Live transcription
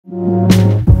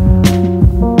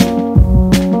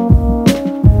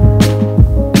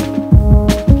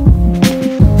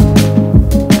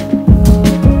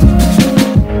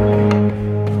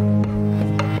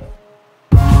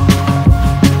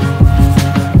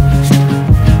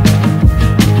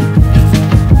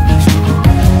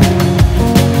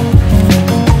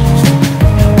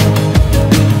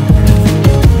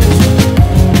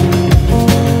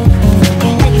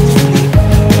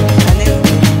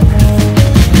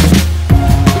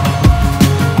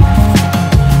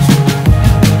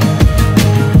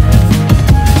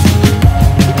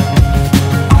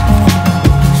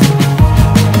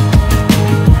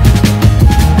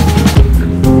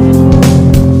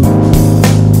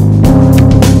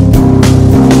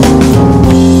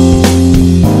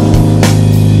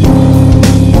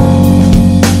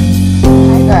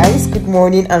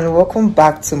Morning and welcome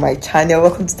back to my channel.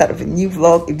 Welcome to the start of a new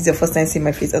vlog. If this is your first time seeing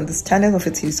my face on this channel, don't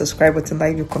forget to hit the subscribe button,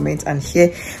 like, your comment, and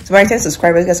share. To my 10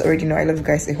 subscribers, you guys already know I love you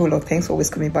guys a whole lot. Thanks for always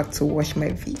coming back to watch my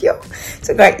video.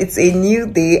 So guys, it's a new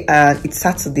day and it's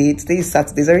Saturday. Today is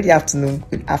Saturday. It's already afternoon.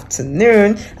 Good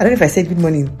afternoon. I don't know if I said good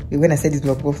morning when I said this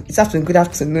vlog, but it's afternoon. Good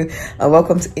afternoon and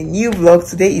welcome to a new vlog.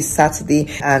 Today is Saturday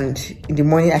and in the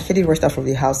morning I actually rushed out from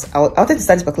the house. I wanted to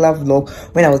start this particular vlog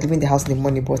when I was leaving the house in the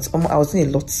morning, but I was doing a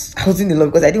lot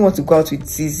because I didn't want to go out with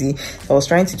Zizi. So I was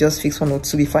trying to just fix 1 or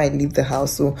 2 before I leave the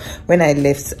house. So when I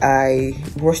left, I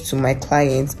rushed to my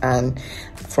client, and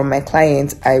from my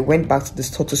client I went back to the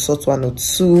store to sort 1 or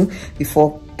 2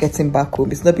 before getting back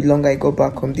home. It's not be long I got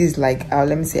back home. This is like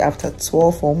let me say after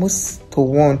 12, almost to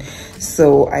 1.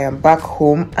 So I am back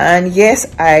home, and yes,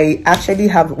 we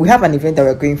have an event that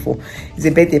we're going for. It's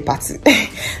a birthday party.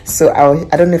 So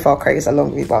I don't know if I'll carry this along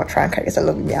with me, but I'll try and carry this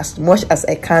along with me as much as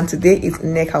I can. Today is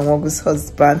Nneka Nwogu's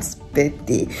husband's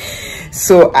birthday,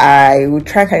 so I will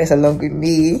try and carry this along with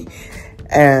me.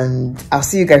 And I'll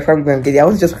see you guys probably when I get there. I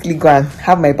want to just quickly go and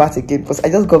have my bath again because I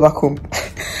just got back home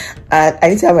and I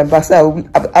need to have my bath, so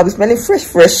I'll be smelling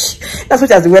fresh. That's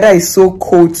much as the weather is so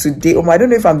cold today. I don't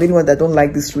know if I'm the only one that don't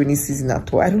like this rainy season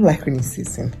at all. I don't like rainy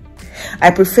season.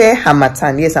 I prefer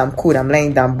Hamatan. Yes, I'm cold, I'm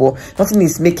lying down, but nothing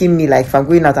is making me like, if I'm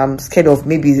going out, I'm scared of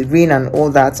maybe rain and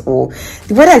all that, or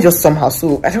the weather is just somehow.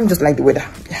 So I don't just like the weather.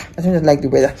 Yeah, I don't just like the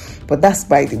weather. But that's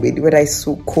by the way, the weather is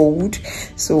so cold,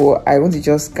 so I want to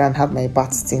just go and have my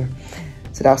bath steam.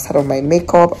 So I'll start on my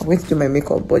makeup. I'm going to do my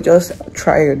makeup, but just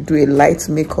try to do a light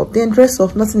makeup, then dress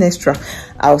up, nothing extra.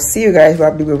 I'll see you guys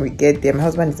probably when we get there. My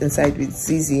husband is inside with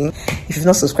Zizi. If you've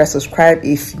not subscribed, subscribe.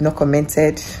 If you've not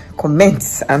commented,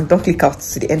 comment, and don't click out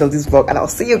to the end of this vlog, and I'll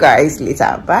see you guys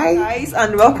later. Bye guys,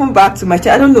 and welcome back to my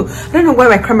channel. I don't know why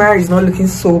my camera is not looking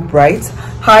so bright.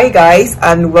 Hi guys,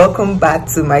 and welcome back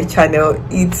to my channel.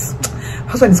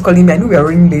 Husband is calling me. I know we are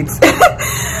running late.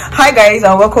 Hi guys,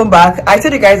 and welcome back. I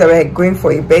told you guys that we're going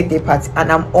for a birthday party,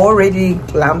 and I'm already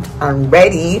glammed and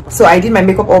ready. So I did my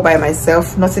makeup all by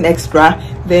myself, nothing extra.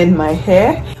 Then my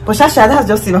hair, but Shasha, that's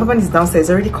just it. My husband is downstairs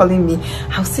already calling me.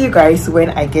 I'll see you guys when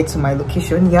I get to my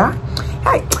location. Yeah,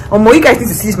 hi. You guys need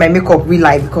to see my makeup real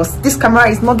live because this camera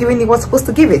is not giving me what's supposed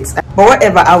to give it. But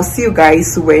whatever, I'll see you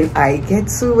guys when I get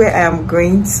to where I am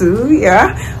going to.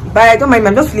 Yeah, but I don't mind.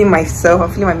 I'm just feeling myself. I'm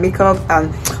feeling my makeup,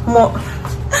 and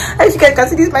as you guys can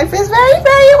see, this is my face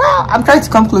very well. I'm trying to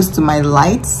come close to my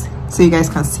lights so you guys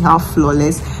can see how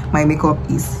flawless my makeup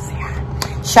is.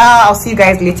 Ciao, I'll see you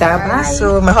guys later. Bye.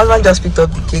 So my husband just picked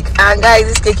up the cake, and guys,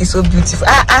 this cake is so beautiful.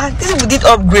 This we did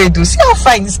upgrade though. See how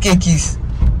fine this cake is.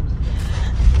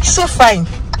 It's so fine.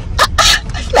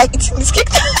 I feel like eating this cake.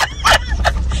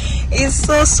 It's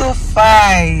so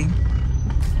fine.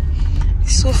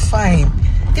 It's so fine.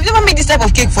 They've never made this type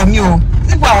of cake for me.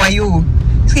 How are you?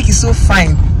 This cake is so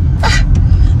fine.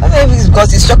 I don't know if it's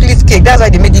because it's chocolate cake, that's why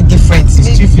they made it different.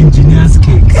 It's chief engineer's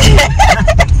cake.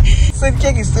 So the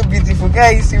cake is so beautiful,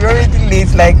 guys. We're already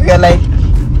late, like we are like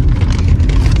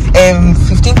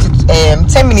 15 to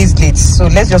 10 minutes late, so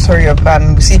let's just hurry up.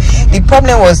 And we see, the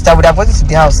problem was that I would have wanted to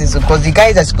the house is because the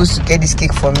guy that's supposed to get this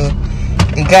cake for me,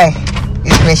 the guy,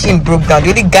 his machine broke down. The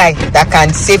only guy that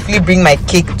can safely bring my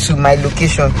cake to my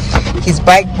location, his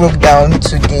bike broke down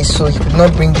today, so he could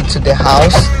not bring it to the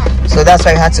house. So that's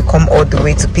why we had to come all the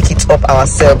way to pick it up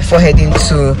ourselves before heading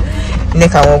to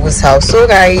Nneka Nwogu's house. So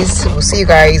guys, we'll see you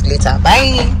guys later.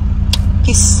 Bye.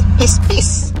 Peace.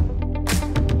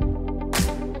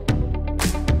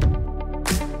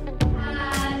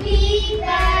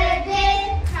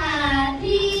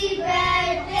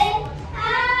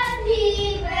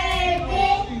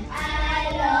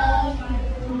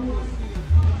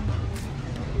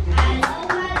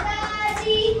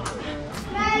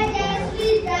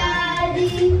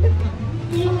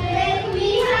 You make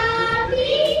me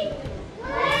happy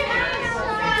when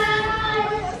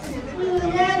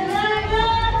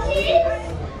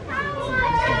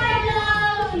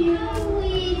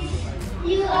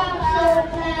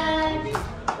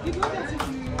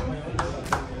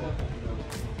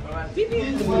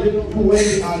These are the people when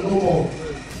they are no more.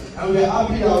 And we are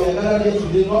happy that we are gathered here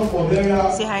today, not for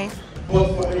burial, Say hi. but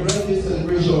for a birthday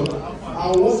celebration.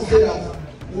 I want to say that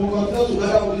we will continue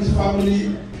together with this family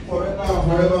forever and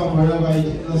forever and forever in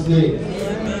Jesus' name.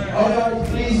 Alright,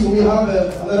 please, we have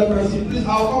another person. Please,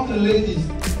 I'll come to the ladies.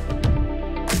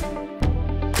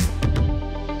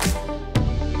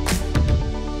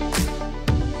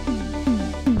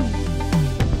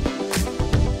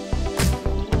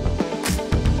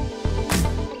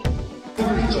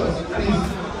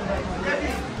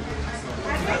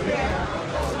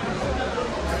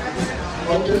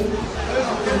 Okay.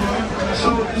 So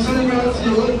the celebrant,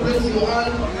 you want to place your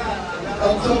hand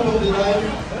on top of the wife.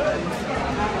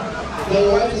 The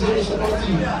wife is going to support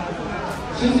you.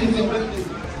 Since it's a birthday.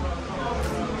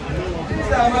 Who's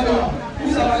Amanda?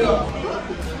 Who's Amanda?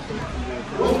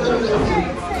 What time is it?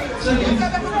 Say it.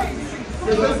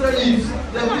 The best friend is.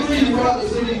 They're giving you one to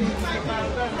say it.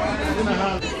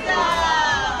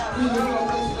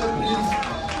 Please.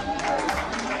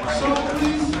 So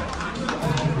please.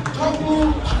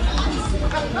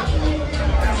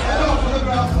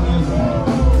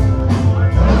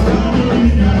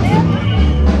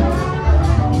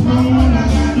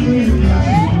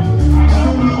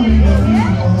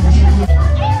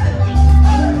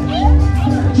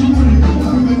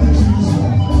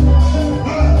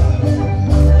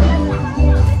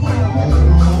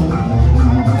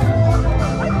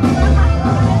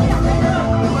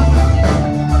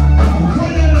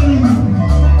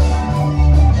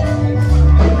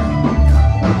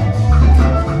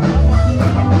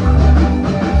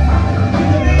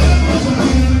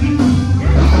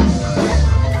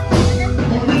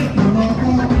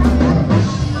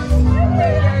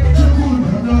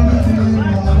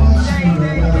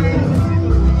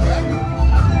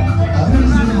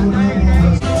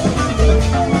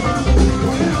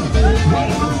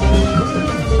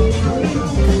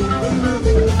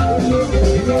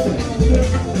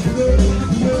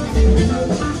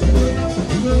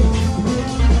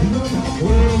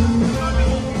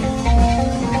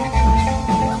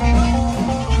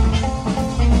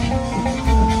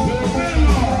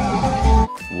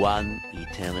 One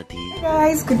eternity. Hey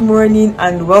guys, good morning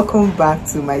and welcome back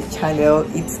to my channel.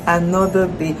 It's another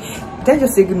day. Then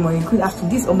just say good morning, good afternoon.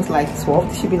 This is almost like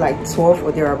 12. It should be like 12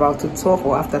 or thereabout, to 12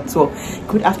 or after 12.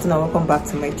 Good afternoon, welcome back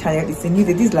to my channel. It's a new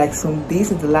day. This is like some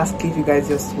days in the last clip you guys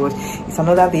just watched. It's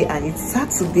another day and it's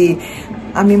Saturday.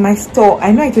 I'm in my store.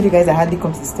 I know I told you guys I hardly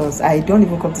come to the stores. I don't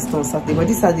even come to the store on Saturday, but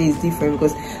this Saturday is different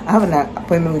because I have an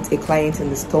appointment with a client in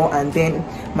the store, and then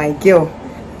my girl,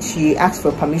 she asked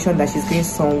for permission that she's going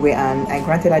somewhere and I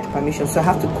granted her the permission, so I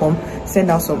have to come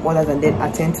send out some orders and then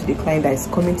attend to the client that is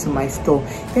coming to my store.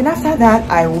 Then after that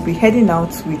I will be heading out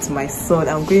with my son.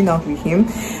 I'm going out with him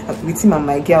and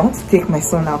my girl. I want to take my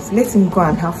son out, let him go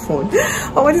and have fun.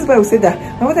 Oh, this is why we say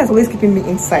that my mother is always keeping me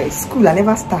inside. School I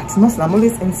never start, I'm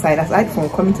always inside. Aside from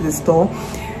coming to the store,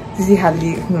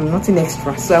 hardly nothing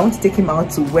extra, so I want to take him out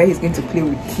to where he's going to play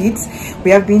with kids. We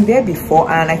have been there before,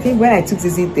 and I think when I took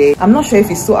Zizi there, I'm not sure if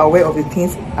he's so aware of the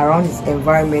things around his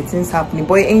environment, things happening,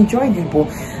 but he enjoyed it.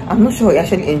 But I'm not sure he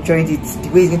actually enjoyed it the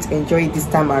way he's going to enjoy it this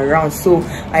time around. So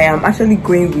I am actually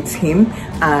going with him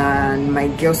and my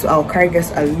girl, so I'll carry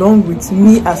guys along with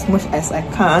me as much as I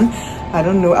can. I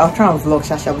don't know, I'll try and vlog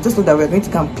Shasha, but just know that we're going to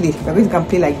come play. We're going to come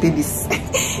play like babies.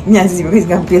 Me and Zizi, we're going to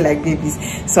come play like babies.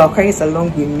 So I'll carry this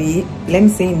along with me. Let me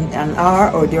say in an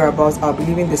hour or thereabouts, I'll be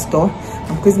leaving the store.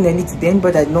 I'm closing early today,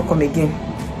 but I did not come again.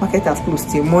 Market has closed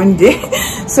till Monday.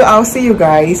 So I'll see you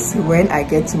guys when I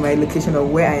get to my location or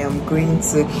where I am going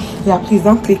to. Yeah, please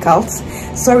don't click out.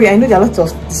 Sorry, I know there are lots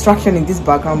of distraction in this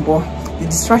background, but the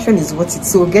distraction is what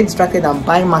it's. So get distracted and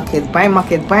buy market, buy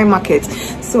market, buy market.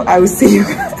 So I will see you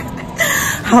guys.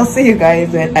 I'll see you guys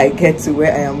when I get to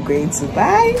where I am going to.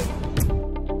 Bye.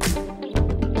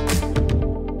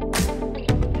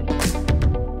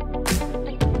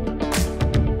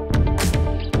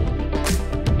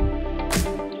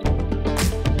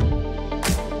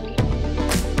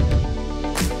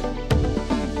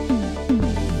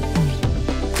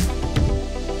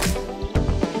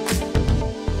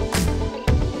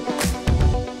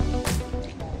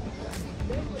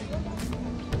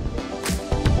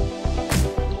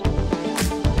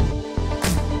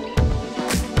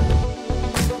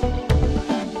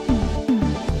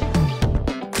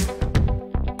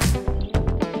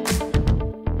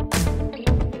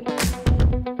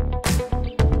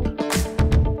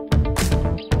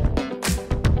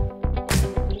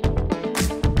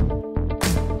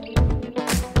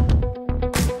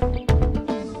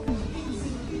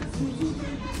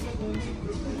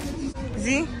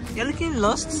 Z, you're looking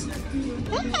lost.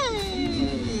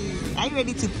 Hey. Are you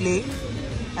ready to play?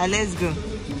 Let's go.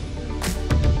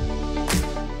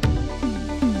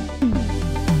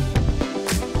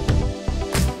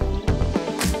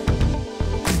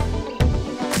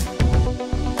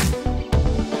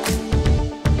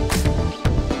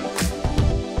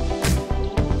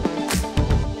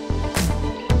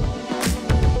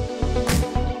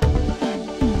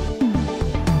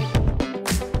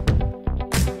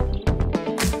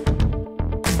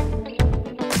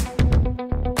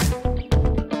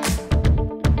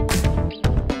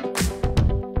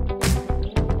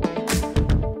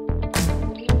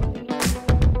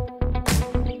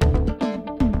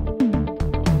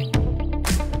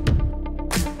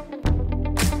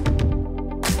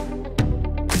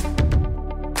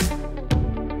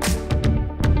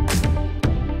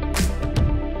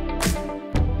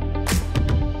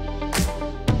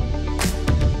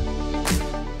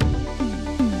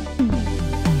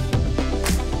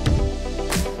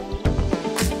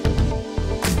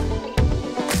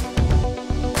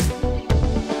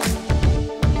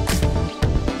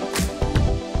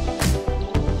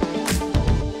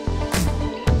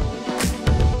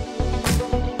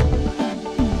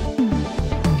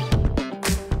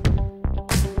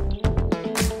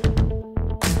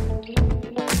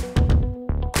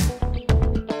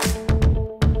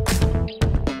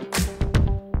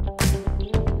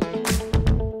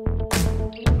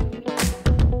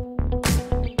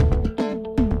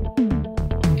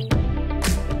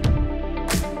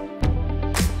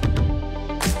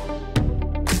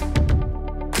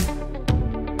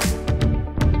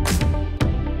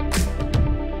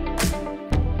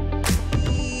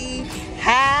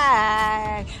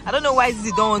 I don't know why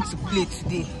Zizi don't want to play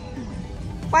today.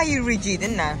 Why are you rigid,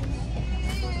 Nna?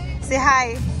 Say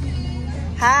hi.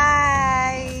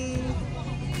 Hi.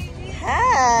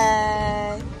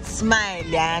 Hi. Smile,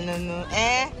 yeah, no.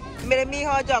 Mere me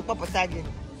hold up, Papa Tagi.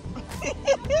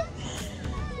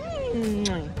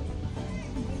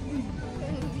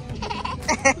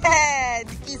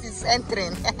 The kiss is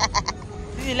entering.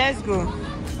 Zizi, let's go.